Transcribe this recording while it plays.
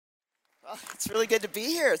Well, it's really good to be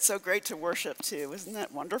here. It's so great to worship too. Isn't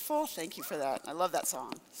that wonderful? Thank you for that. I love that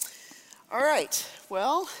song. All right.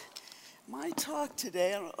 Well, my talk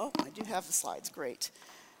today, I do have the slides. Great.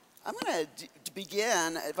 I'm going to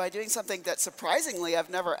begin by doing something that surprisingly I've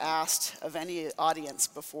never asked of any audience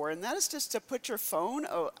before, and that is just to put your phone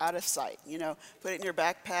out of sight. You know, put it in your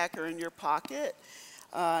backpack or in your pocket,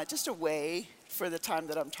 just away for the time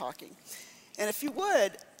that I'm talking. And if you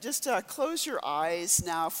would, just close your eyes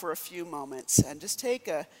now for a few moments and just take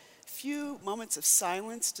a few moments of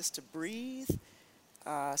silence just to breathe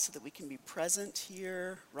so that we can be present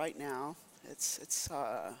here right now. It's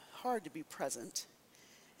hard to be present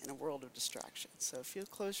in a world of distraction. So if you'll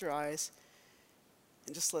close your eyes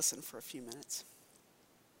and just listen for a few minutes.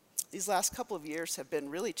 These last couple of years have been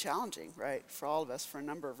really challenging, right, for all of us for a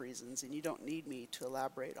number of reasons, and you don't need me to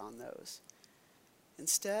elaborate on those.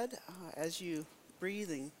 Instead, as you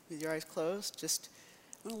breathing with your eyes closed,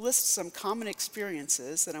 I'm going to list some common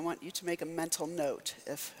experiences that I want you to make a mental note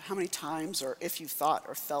of how many times or if you've thought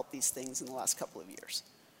or felt these things in the last couple of years.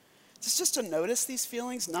 It's just to notice these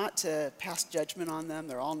feelings, not to pass judgment on them.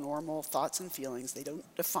 They're all normal thoughts and feelings. They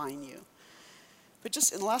don't define you. But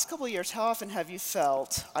just in the last couple of years, how often have you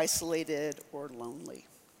felt isolated or lonely?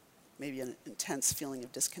 Maybe an intense feeling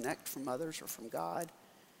of disconnect from others or from God.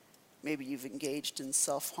 Maybe you've engaged in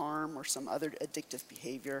self-harm or some other addictive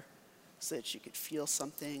behavior so that you could feel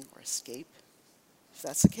something or escape. If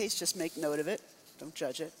that's the case, just make note of it. Don't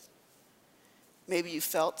judge it. Maybe you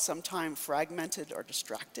felt sometime fragmented or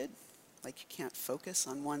distracted, like you can't focus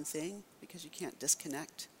on one thing because you can't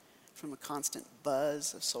disconnect from a constant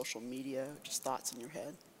buzz of social media or just thoughts in your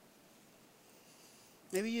head.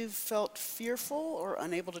 Maybe you've felt fearful or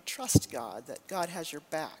unable to trust God, that God has your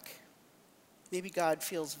back. Maybe God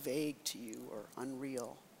feels vague to you or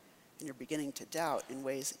unreal, and you're beginning to doubt in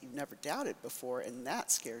ways that you've never doubted before, and that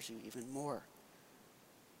scares you even more.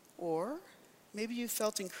 Or maybe you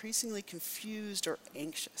felt increasingly confused or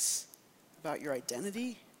anxious about your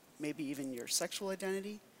identity, maybe even your sexual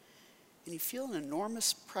identity, and you feel an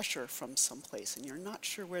enormous pressure from someplace, and you're not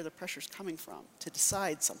sure where the pressure's coming from to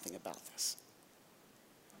decide something about this.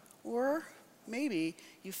 Or maybe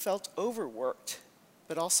you felt overworked,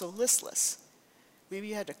 but also listless. Maybe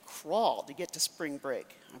you had to crawl to get to spring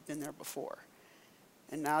break. I've been there before.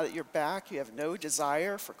 And now that you're back, you have no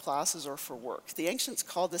desire for classes or for work. The ancients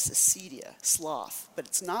called this acedia, sloth, but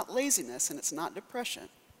it's not laziness and it's not depression.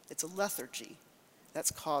 It's a lethargy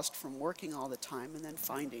that's caused from working all the time and then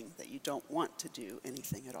finding that you don't want to do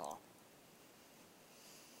anything at all.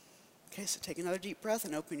 Okay, so take another deep breath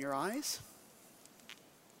and open your eyes.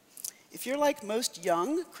 If you're like most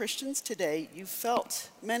young Christians today, you've felt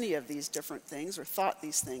many of these different things or thought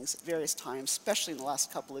these things at various times, especially in the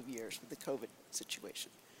last couple of years with the COVID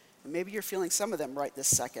situation. And maybe you're feeling some of them right this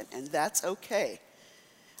second, and that's okay.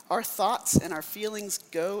 Our thoughts and our feelings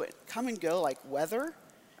come and go like weather,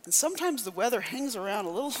 and sometimes the weather hangs around a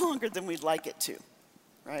little longer than we'd like it to,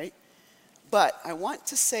 right? But I want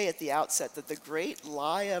to say at the outset that the great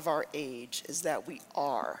lie of our age is that we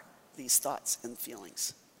are these thoughts and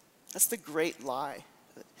feelings. That's the great lie.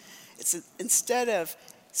 Instead of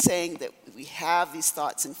saying that we have these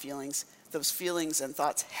thoughts and feelings, those feelings and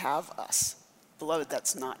thoughts have us. Beloved,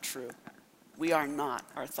 that's not true. We are not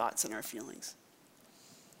our thoughts and our feelings.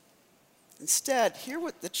 Instead, hear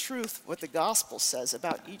what the gospel says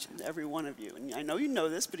about each and every one of you. And I know you know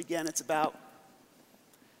this, but again, it's about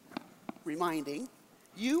reminding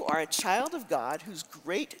you are a child of God whose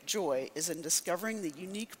great joy is in discovering the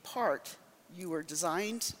unique part you were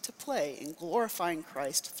designed to play in glorifying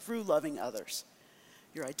Christ through loving others.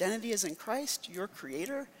 Your identity is in Christ, your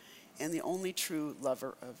creator, and the only true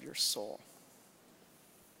lover of your soul.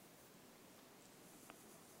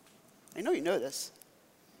 I know you know this.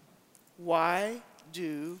 Why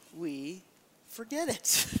do we forget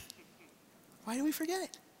it? Why do we forget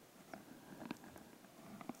it?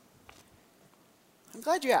 I'm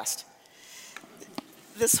glad you asked.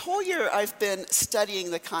 This whole year, I've been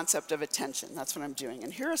studying the concept of attention. That's what I'm doing.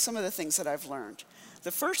 And here are some of the things that I've learned.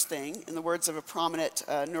 The first thing, in the words of a prominent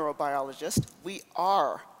neurobiologist, we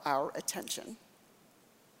are our attention.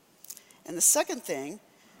 And the second thing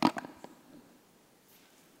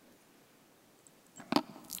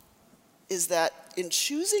is that in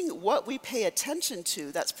choosing what we pay attention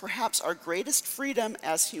to, that's perhaps our greatest freedom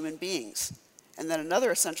as human beings. And then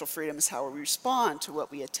another essential freedom is how we respond to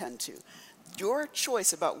what we attend to. Your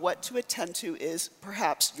choice about what to attend to is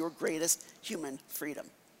perhaps your greatest human freedom.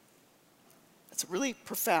 That's It's really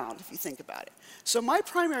profound if you think about it. So my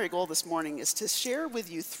primary goal this morning is to share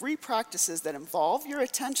with you 3 practices that involve your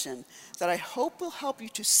attention that I hope will help you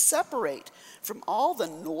to separate from all the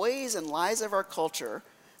noise and lies of our culture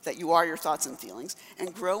that you are your thoughts and feelings,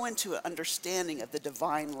 and grow into an understanding of the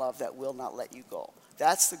divine love that will not let you go.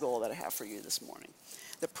 That's the goal that I have for you this morning.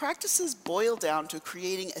 The practices boil down to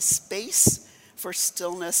creating a space for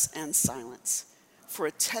stillness and silence, for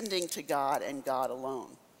attending to God and God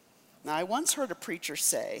alone. Now, I once heard a preacher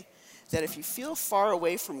say that if you feel far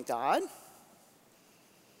away from God,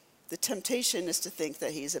 the temptation is to think that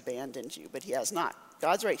he's abandoned you, but he has not.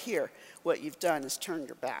 God's right here. What you've done is turn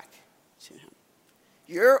your back to him.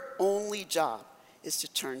 Your only job is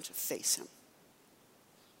to turn to face him.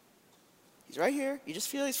 He's right here. You just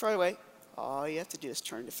feel he's far away. All you have to do is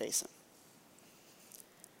turn to face him.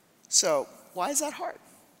 So, why is that hard?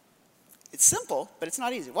 It's simple, but it's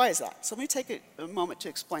not easy. Why is that? So let me take a moment to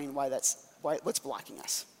explain what's blocking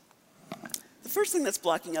us. The first thing that's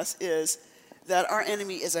blocking us is that our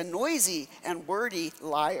enemy is a noisy and wordy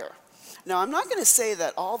liar. Now, I'm not going to say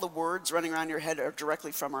that all the words running around your head are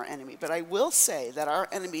directly from our enemy, but I will say that our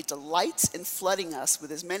enemy delights in flooding us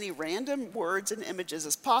with as many random words and images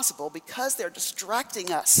as possible because they're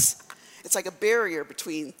distracting us. It's like a barrier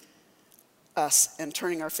between us and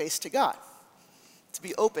turning our face to God, to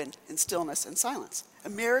be open in stillness and silence.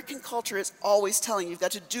 American culture is always telling you you've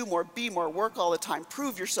got to do more, be more, work all the time,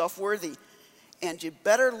 prove yourself worthy, and you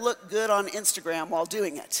better look good on Instagram while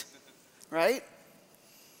doing it, right?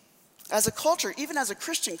 As a culture, even as a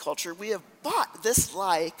Christian culture, we have bought this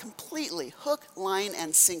lie completely, hook, line,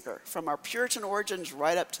 and sinker, from our Puritan origins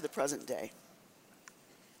right up to the present day.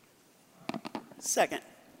 Second,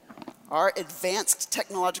 our advanced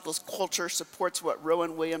technological culture supports what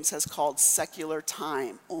Rowan Williams has called secular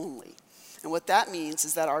time only. And what that means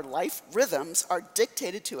is that our life rhythms are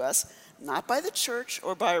dictated to us not by the church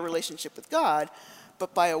or by a relationship with God,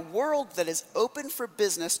 but by a world that is open for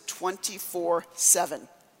business 24/7.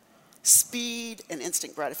 Speed and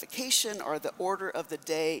instant gratification are the order of the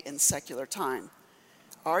day in secular time.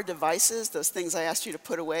 Our devices, those things I asked you to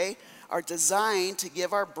put away, are designed to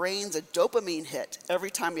give our brains a dopamine hit every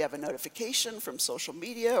time we have a notification from social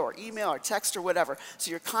media or email or text or whatever. So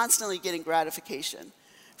you're constantly getting gratification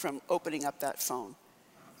from opening up that phone.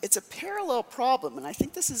 It's a parallel problem, and I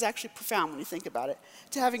think this is actually profound when you think about it,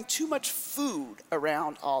 to having too much food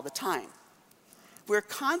around all the time. We're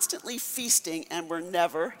constantly feasting and we're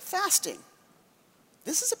never fasting.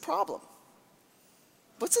 This is a problem.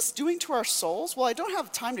 What's this doing to our souls? Well, I don't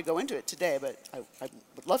have time to go into it today, but I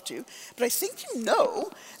would love to. But I think you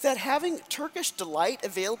know that having Turkish delight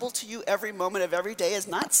available to you every moment of every day is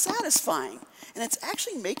not satisfying. And it's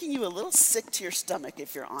actually making you a little sick to your stomach,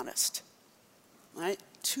 if you're honest. Right?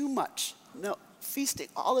 Too much. No, feasting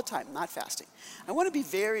all the time, not fasting. I want to be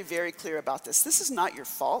very, very clear about this. This is not your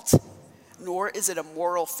fault, nor is it a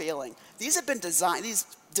moral failing. These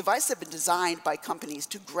devices have been designed by companies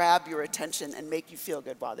to grab your attention and make you feel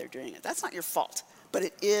good while they're doing it. That's not your fault, but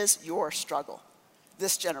it is your struggle.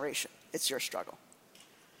 This generation, it's your struggle.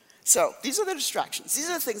 So these are the distractions. These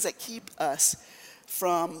are the things that keep us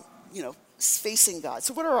from, facing God.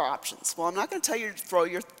 So what are our options? Well, I'm not going to tell you to throw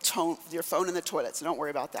your phone in the toilet, so don't worry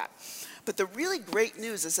about that. But the really great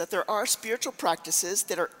news is that there are spiritual practices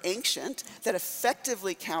that are ancient that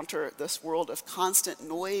effectively counter this world of constant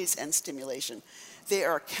noise and stimulation. They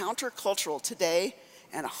are countercultural today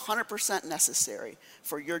and 100% necessary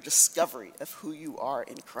for your discovery of who you are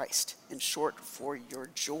in Christ. In short, for your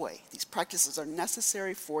joy. These practices are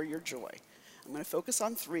necessary for your joy. I'm going to focus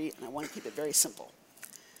on 3, and I want to keep it very simple.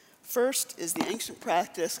 First is the ancient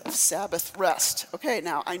practice of Sabbath rest. Okay,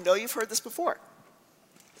 now I know you've heard this before,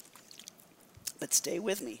 but stay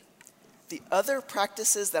with me. The other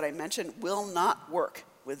practices that I mentioned will not work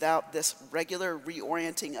without this regular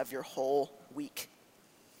reorienting of your whole week.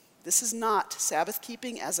 This is not Sabbath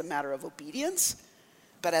keeping as a matter of obedience,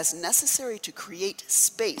 but as necessary to create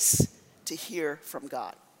space to hear from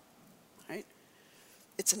God. Right?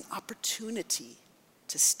 It's an opportunity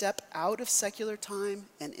to step out of secular time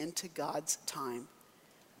and into God's time.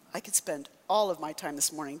 I could spend all of my time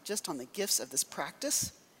this morning just on the gifts of this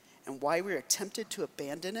practice and why we are tempted to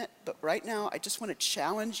abandon it, but right now I just want to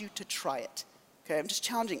challenge you to try it. Okay, I'm just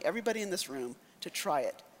challenging everybody in this room to try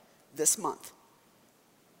it this month.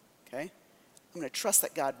 Okay? I'm going to trust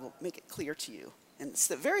that God will make it clear to you. And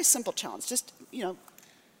it's a very simple challenge. Just,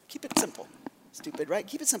 keep it simple. Stupid, right?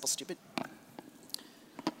 Keep it simple, stupid.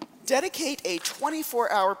 Dedicate a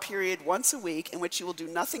 24-hour period once a week in which you will do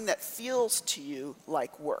nothing that feels to you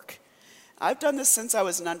like work. I've done this since I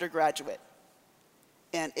was an undergraduate,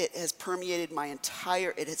 and it has permeated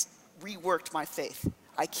it has reworked my faith.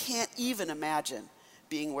 I can't even imagine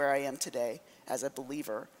being where I am today as a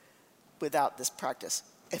believer without this practice.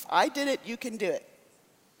 If I did it, you can do it,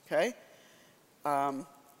 okay?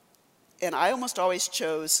 And I almost always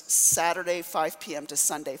chose Saturday 5 p.m. to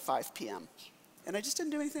Sunday 5 p.m. And I just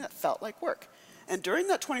didn't do anything that felt like work. And during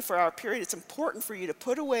that 24-hour period, it's important for you to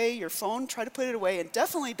put away your phone, try to put it away, and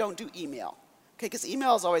definitely don't do email, okay? Because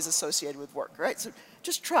email is always associated with work, right? So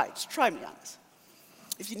just try me on this.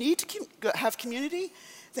 If you need to have community,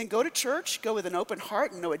 then go to church, go with an open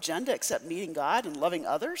heart and no agenda except meeting God and loving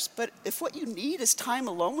others. But if what you need is time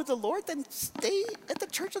alone with the Lord, then stay at the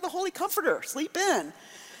Church of the Holy Comforter, sleep in,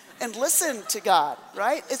 and listen to God,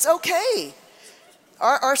 right? It's okay.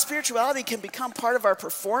 Our spirituality can become part of our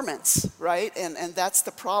performance, right? And that's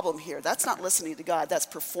the problem here. That's not listening to God, that's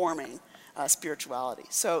performing spirituality.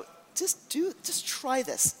 So just try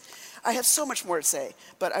this. I have so much more to say,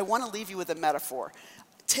 but I want to leave you with a metaphor.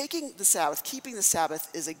 Taking the Sabbath, keeping the Sabbath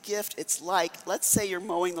is a gift. It's like, let's say you're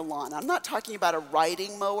mowing the lawn. I'm not talking about a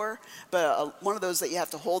riding mower, but one of those that you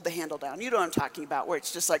have to hold the handle down. You know what I'm talking about, where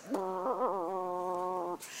it's just like,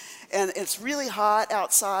 and it's really hot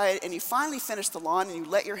outside, and you finally finish the lawn, and you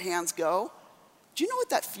let your hands go. Do you know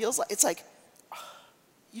what that feels like? It's like,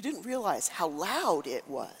 you didn't realize how loud it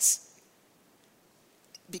was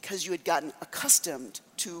because you had gotten accustomed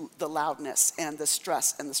to the loudness and the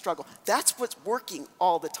stress and the struggle. That's what working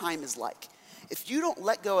all the time is like. If you don't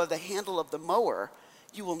let go of the handle of the mower,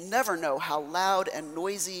 you will never know how loud and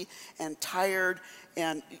noisy and tired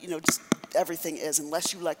and just everything is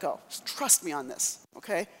unless you let go. Just trust me on this,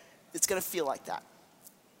 okay? It's going to feel like that.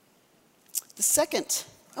 The second,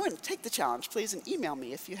 and take the challenge, please, and email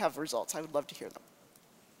me if you have results. I would love to hear them.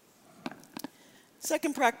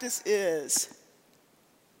 Second practice is,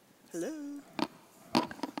 hello?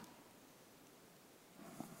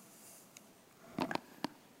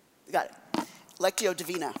 Got it. Lectio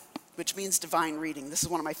Divina, which means divine reading. This is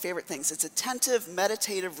one of my favorite things. It's attentive,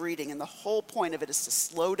 meditative reading, and the whole point of it is to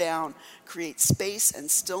slow down, create space and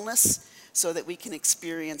stillness so that we can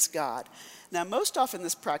experience God. Now, most often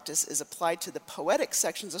this practice is applied to the poetic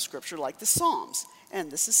sections of Scripture like the Psalms. And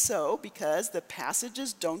this is so because the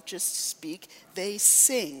passages don't just speak, they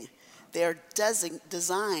sing. They are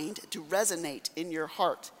designed to resonate in your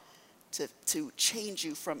heart, to change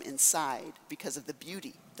you from inside because of the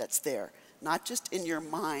beauty that's there, not just in your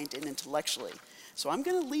mind and intellectually. So I'm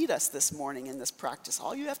going to lead us this morning in this practice.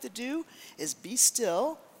 All you have to do is be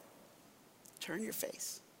still, turn your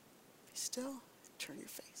face. Be still, turn your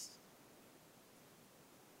face.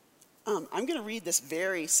 I'm going to read this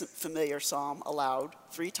very familiar psalm aloud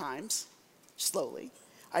 3 times, slowly.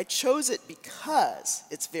 I chose it because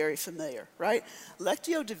it's very familiar, right?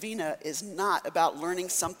 Lectio Divina is not about learning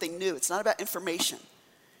something new. It's not about information.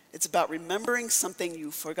 It's about remembering something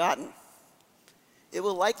you've forgotten. It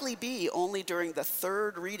will likely be only during the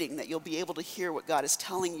 3rd reading that you'll be able to hear what God is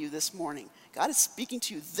telling you this morning. God is speaking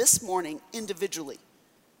to you this morning individually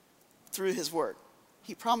through his word.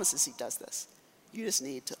 He promises he does this. You just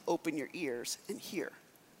need to open your ears and hear,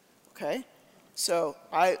 okay? So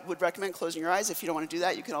I would recommend closing your eyes. If you don't want to do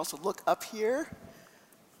that, you can also look up here.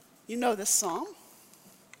 You know this psalm.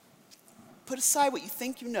 Put aside what you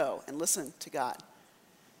think you know and listen to God.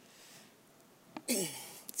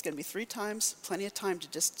 It's going to be 3 times, plenty of time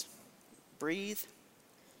to just breathe.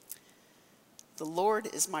 The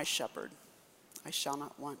Lord is my shepherd. I shall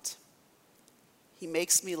not want. He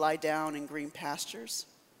makes me lie down in green pastures.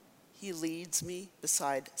 He leads me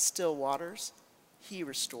beside still waters. He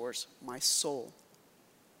restores my soul.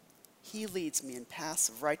 He leads me in paths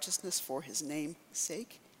of righteousness for his name's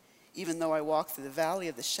sake. Even though I walk through the valley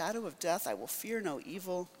of the shadow of death, I will fear no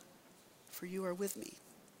evil, for you are with me.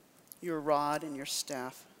 Your rod and your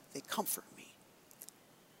staff, they comfort me.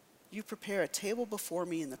 You prepare a table before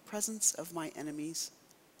me in the presence of my enemies.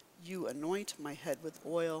 You anoint my head with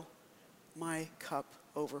oil. My cup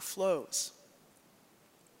overflows.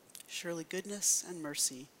 Surely goodness and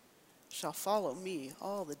mercy shall follow me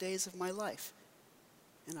all the days of my life,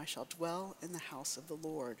 and I shall dwell in the house of the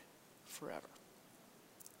Lord forever.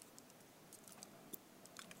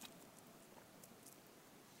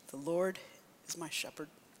 The Lord is my shepherd.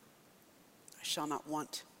 I shall not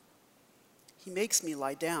want. He makes me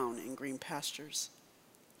lie down in green pastures.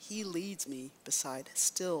 He leads me beside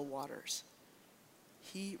still waters.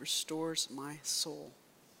 He restores my soul.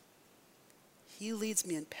 He leads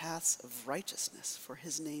me in paths of righteousness for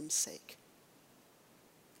his name's sake.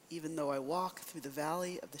 Even though I walk through the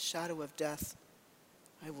valley of the shadow of death,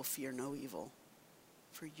 I will fear no evil,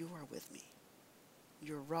 for you are with me.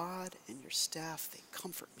 Your rod and your staff, they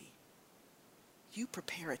comfort me. You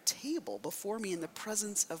prepare a table before me in the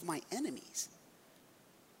presence of my enemies.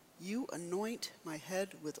 You anoint my head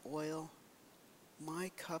with oil.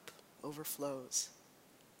 My cup overflows.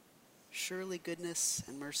 Surely goodness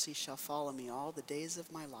and mercy shall follow me all the days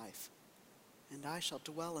of my life, and I shall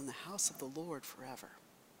dwell in the house of the Lord forever.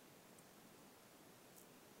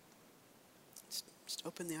 Just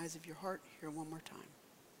open the eyes of your heart here one more time.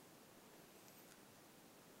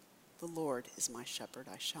 The Lord is my shepherd,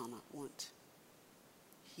 I shall not want.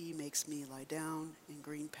 He makes me lie down in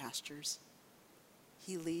green pastures.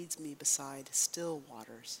 He leads me beside still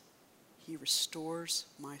waters. He restores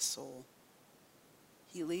my soul.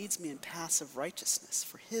 He leads me in paths of righteousness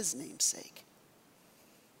for his name's sake.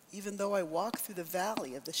 Even though I walk through the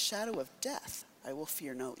valley of the shadow of death, I will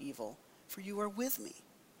fear no evil, for you are with me.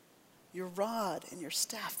 Your rod and your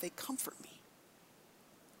staff, they comfort me.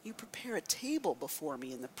 You prepare a table before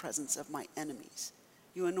me in the presence of my enemies.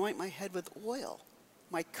 You anoint my head with oil.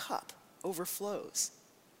 My cup overflows.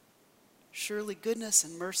 Surely goodness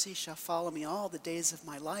and mercy shall follow me all the days of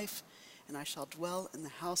my life, and I shall dwell in the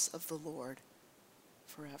house of the Lord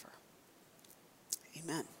forever.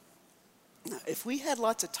 Amen. Now, if we had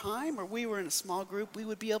lots of time or we were in a small group, we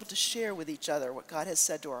would be able to share with each other what God has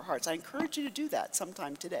said to our hearts. I encourage you to do that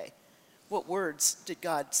sometime today. What words did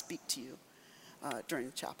God speak to you during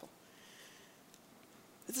the chapel?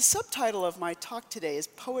 The subtitle of my talk today is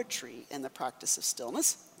Poetry and the Practice of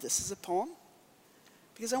Stillness. This is a poem,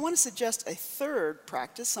 because I want to suggest a third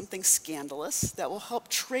practice, something scandalous, that will help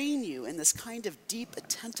train you in this kind of deep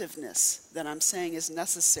attentiveness that I'm saying is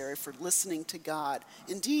necessary for listening to God,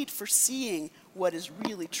 indeed for seeing what is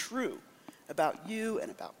really true about you and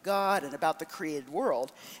about God and about the created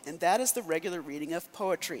world, and that is the regular reading of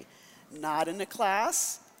poetry. Not in a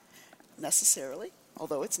class, necessarily,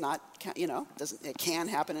 although it's not, it can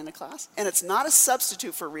happen in a class. And it's not a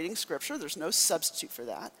substitute for reading scripture. There's no substitute for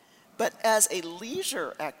that. But as a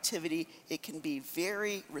leisure activity, it can be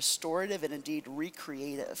very restorative and indeed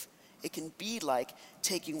recreative. It can be like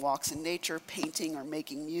taking walks in nature, painting, or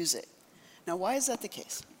making music. Now, why is that the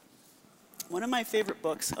case? One of my favorite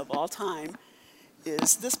books of all time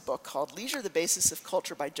is this book called Leisure, the Basis of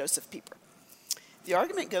Culture by Joseph Pieper. The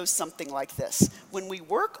argument goes something like this. When we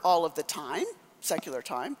work all of the time, secular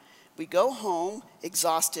time, we go home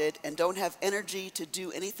exhausted and don't have energy to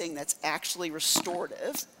do anything that's actually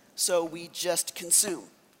restorative, so we just consume.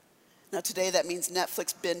 Now today that means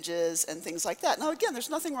Netflix binges and things like that. Now again,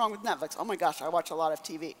 there's nothing wrong with Netflix. Oh my gosh, I watch a lot of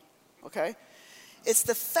TV, okay? It's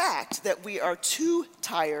the fact that we are too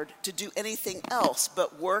tired to do anything else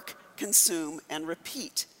but work, consume, and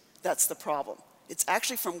repeat. That's the problem. It's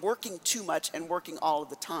actually from working too much and working all of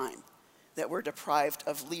the time that we're deprived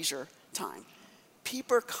of leisure time.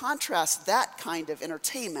 Pieper contrasts that kind of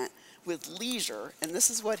entertainment with leisure, and this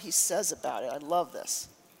is what he says about it. I love this.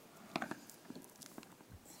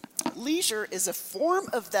 Leisure is a form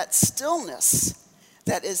of that stillness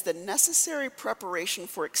that is the necessary preparation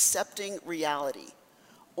for accepting reality.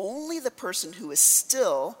 Only the person who is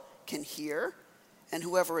still can hear, and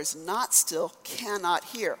whoever is not still cannot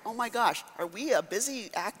hear. Oh my gosh, are we a busy,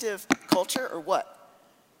 active culture or what?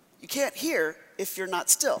 You can't hear if you're not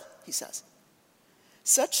still, he says.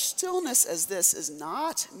 Such stillness as this is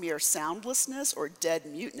not mere soundlessness or dead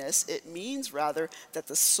muteness. It means rather that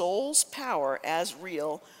the soul's power as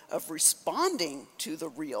real of responding to the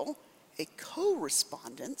real, a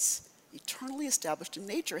co-respondence eternally established in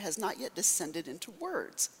nature, has not yet descended into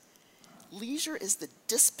words. Leisure is the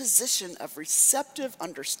disposition of receptive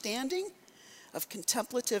understanding, of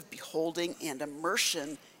contemplative beholding, and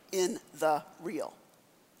immersion in the real.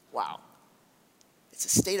 Wow. It's a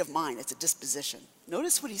state of mind. It's a disposition.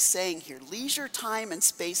 Notice what he's saying here. Leisure, time, and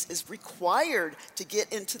space is required to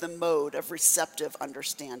get into the mode of receptive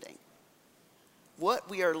understanding. What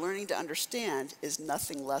we are learning to understand is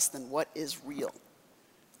nothing less than what is real.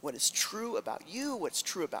 What is true about you, what's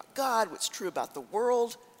true about God, what's true about the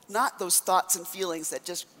world, not those thoughts and feelings that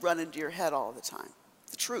just run into your head all the time.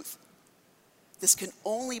 The truth. This can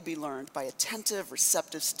only be learned by attentive,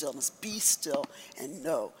 receptive stillness. Be still and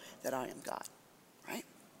know that I am God. Right?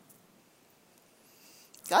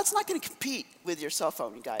 God's not going to compete with your cell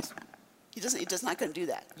phone, you guys. He's not going to do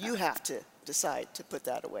that. You have to decide to put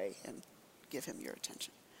that away and give him your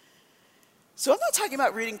attention. So I'm not talking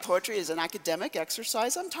about reading poetry as an academic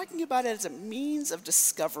exercise. I'm talking about it as a means of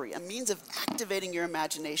discovery, a means of activating your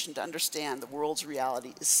imagination to understand the world's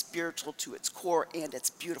reality is spiritual to its core, and it's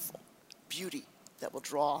beautiful. Beauty that will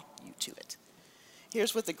draw you to it.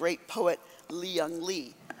 Here's what the great poet Li Young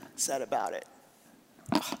Lee said about it.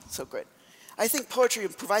 Oh, so good. I think poetry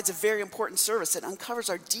provides a very important service. It uncovers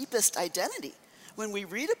our deepest identity. When we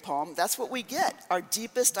read a poem, that's what we get, our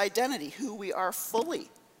deepest identity, who we are fully.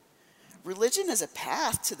 Religion is a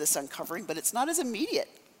path to this uncovering, but it's not as immediate.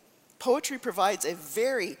 Poetry provides a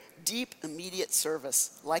very deep, immediate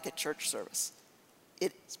service, like a church service.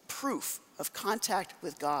 It's proof of contact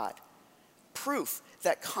with God, proof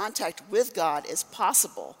that contact with God is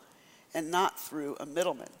possible and not through a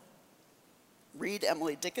middleman. Read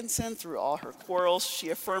Emily Dickinson through all her quarrels. She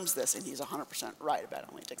affirms this, and he's 100% right about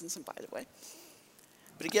Emily Dickinson, by the way.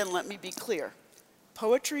 But again, let me be clear.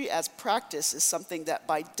 Poetry as practice is something that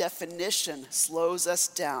by definition slows us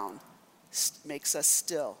down, makes us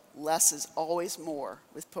still. Less is always more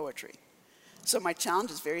with poetry. So my challenge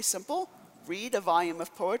is very simple. Read a volume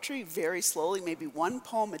of poetry very slowly, maybe one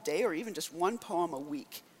poem a day or even just one poem a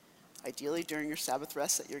week. Ideally during your Sabbath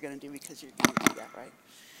rest that you're going to do because you're going to do that,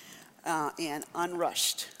 right? And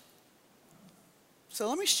unrushed. So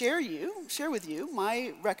let me share with you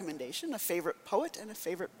my recommendation, a favorite poet and a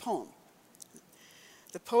favorite poem.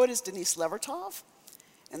 The poet is Denise Levertov,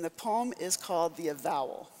 and the poem is called The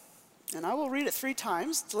Avowal. And I will read it 3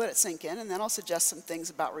 times to let it sink in, and then I'll suggest some things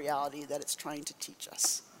about reality that it's trying to teach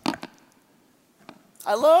us.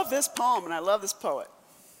 I love this poem, and I love this poet.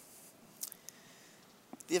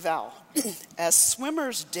 The Avowal. As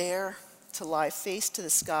swimmers dare to lie face to the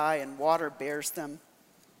sky and water bears them,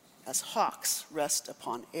 as hawks rest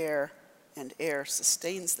upon air and air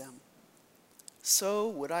sustains them, so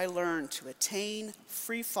would I learn to attain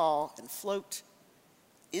free fall and float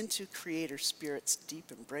into Creator Spirit's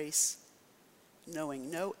deep embrace, knowing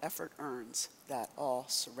no effort earns that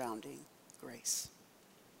all-surrounding grace.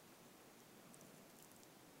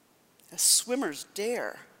 As swimmers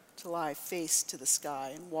dare to lie face to the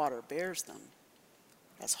sky and water bears them,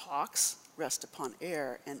 as hawks rest upon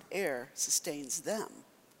air and air sustains them,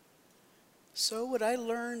 so would I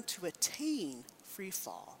learn to attain free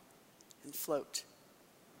fall and float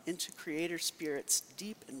into Creator Spirit's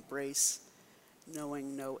deep embrace,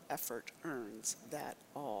 knowing no effort earns that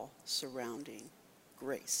all-surrounding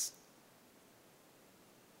grace.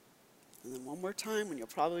 And then one more time, and you'll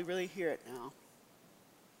probably really hear it now.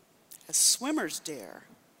 As swimmers dare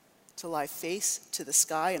to lie face to the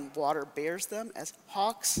sky and water bears them, as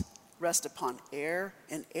hawks rest upon air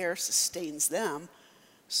and air sustains them,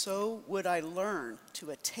 so would I learn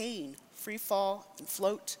to attain free fall and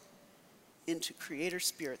float into Creator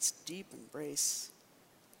Spirit's deep embrace,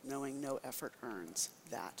 knowing no effort earns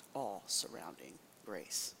that all-surrounding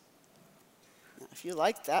grace. Now, if you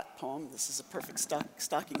like that poem, this is a perfect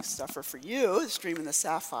stocking stuffer for you, Stream in the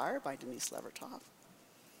Sapphire by Denise Levertov.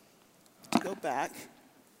 To go back,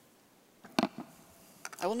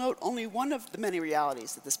 I will note only one of the many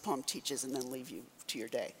realities that this poem teaches and then leave you to your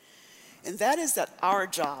day. And that is that our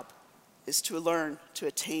job is to learn to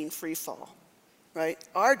attain free fall, right?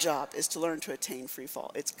 Our job is to learn to attain free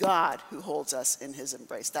fall. It's God who holds us in his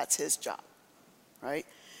embrace. That's his job, right?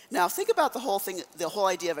 Now, think about the whole thing, the whole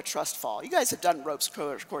idea of a trust fall. You guys have done ropes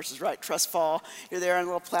courses, right? Trust fall. You're there on a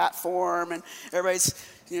little platform, and everybody's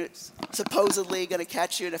supposedly going to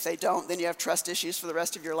catch you, and if they don't, then you have trust issues for the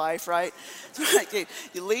rest of your life, right?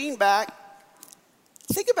 You lean back.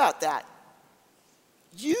 Think about that.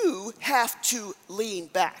 You have to lean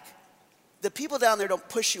back. The people down there don't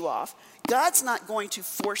push you off. God's not going to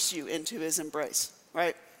force you into his embrace,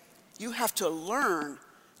 right? You have to learn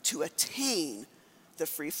to attain the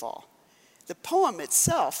free fall. The poem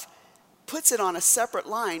itself puts it on a separate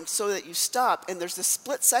line so that you stop, and there's this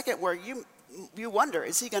split second where you wonder,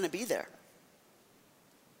 is he going to be there?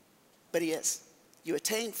 But he is. You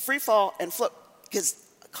attain free fall and float, because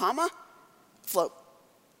comma, float.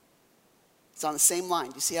 It's on the same line.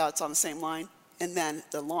 Do you see how it's on the same line? And then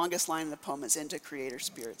the longest line in the poem is into Creator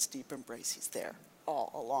Spirit's deep embrace. He's there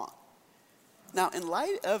all along. Now, in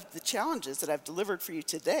light of the challenges that I've delivered for you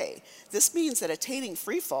today, this means that attaining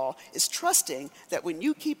free fall is trusting that when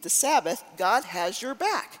you keep the Sabbath, God has your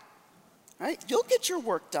back, right? You'll get your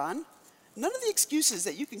work done. None of the excuses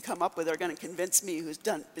that you can come up with are going to convince me, who's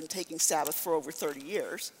been taking Sabbath for over 30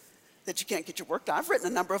 years, that you can't get your work done. I've written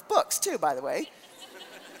a number of books, too, by the way.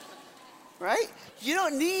 Right? You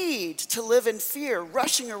don't need to live in fear,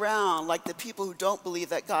 rushing around like the people who don't believe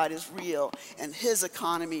that God is real and his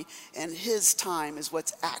economy and his time is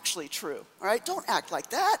what's actually true. All right? Don't act like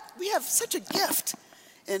that. We have such a gift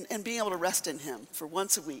in being able to rest in him for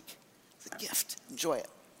once a week. It's a gift. Enjoy it.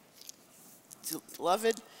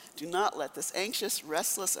 Beloved, do not let this anxious,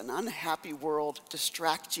 restless, and unhappy world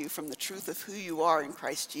distract you from the truth of who you are in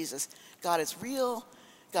Christ Jesus. God is real.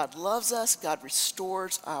 God loves us. God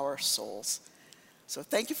restores our souls. So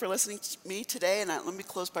thank you for listening to me today. And let me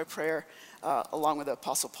close by prayer along with the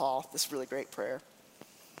Apostle Paul, this really great prayer.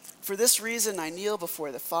 For this reason, I kneel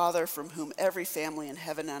before the Father, from whom every family in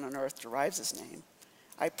heaven and on earth derives his name.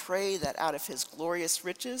 I pray that out of his glorious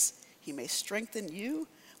riches he may strengthen you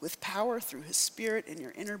with power through his Spirit in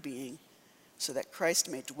your inner being, so that Christ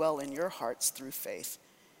may dwell in your hearts through faith.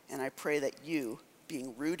 And I pray that you,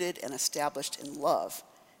 being rooted and established in love,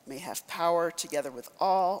 may have power, together with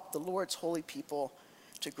all the Lord's holy people,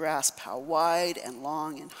 to grasp how wide and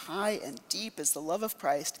long and high and deep is the love of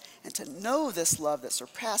Christ, and to know this love that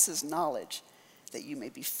surpasses knowledge, that you may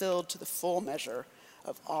be filled to the full measure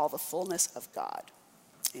of all the fullness of God.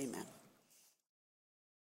 Amen.